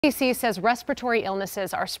CDC says respiratory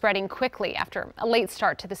illnesses are spreading quickly after a late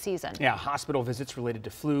start to the season. Yeah, hospital visits related to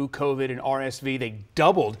flu, COVID, and RSV, they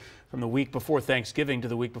doubled from the week before Thanksgiving to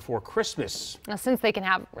the week before Christmas. Now, since they can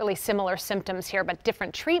have really similar symptoms here, but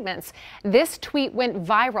different treatments, this tweet went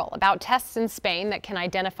viral about tests in Spain that can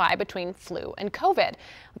identify between flu and COVID.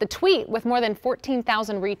 The tweet, with more than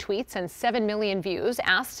 14,000 retweets and 7 million views,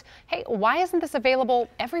 asked, hey, why isn't this available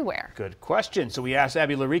everywhere? Good question. So we asked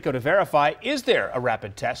Abby Larico to verify, is there a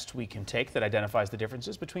rapid test we can take that identifies the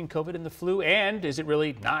differences between COVID and the flu, and is it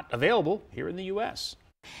really not available here in the U.S.?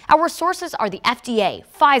 Our sources are the FDA,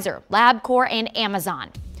 Pfizer, LabCorp, and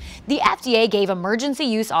Amazon. The FDA gave emergency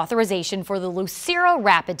use authorization for the Lucira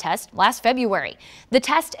rapid test last February. The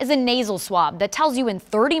test is a nasal swab that tells you in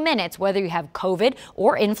 30 minutes whether you have COVID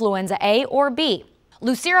or influenza A or B.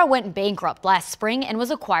 Lucira went bankrupt last spring and was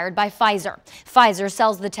acquired by Pfizer. Pfizer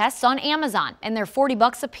sells the tests on Amazon, and they're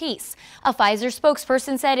 $40 a piece. A Pfizer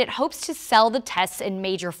spokesperson said it hopes to sell the tests in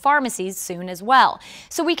major pharmacies soon as well.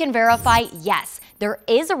 So we can verify, yes, there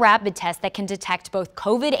is a rapid test that can detect both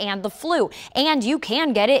COVID and the flu, and you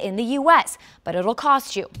can get it in the U.S., but it'll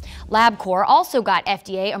cost you. LabCorp also got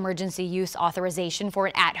FDA emergency use authorization for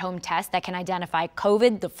an at-home test that can identify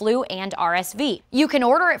COVID, the flu, and RSV. You can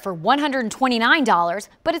order it for $129.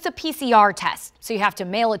 But it's a PCR test, so you have to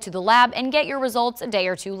mail it to the lab and get your results a day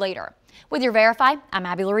or two later. With your Verify, I'm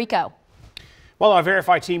Abby Larico. While our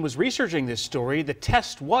Verify team was researching this story, the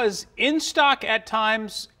test was in stock at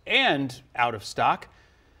times and out of stock.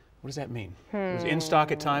 What does that mean? It was in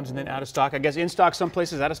stock at times and then out of stock. I guess in stock some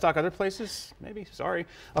places, out of stock other places? Maybe, sorry.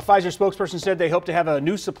 A Pfizer spokesperson said they hope to have a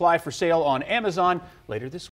new supply for sale on Amazon later this week.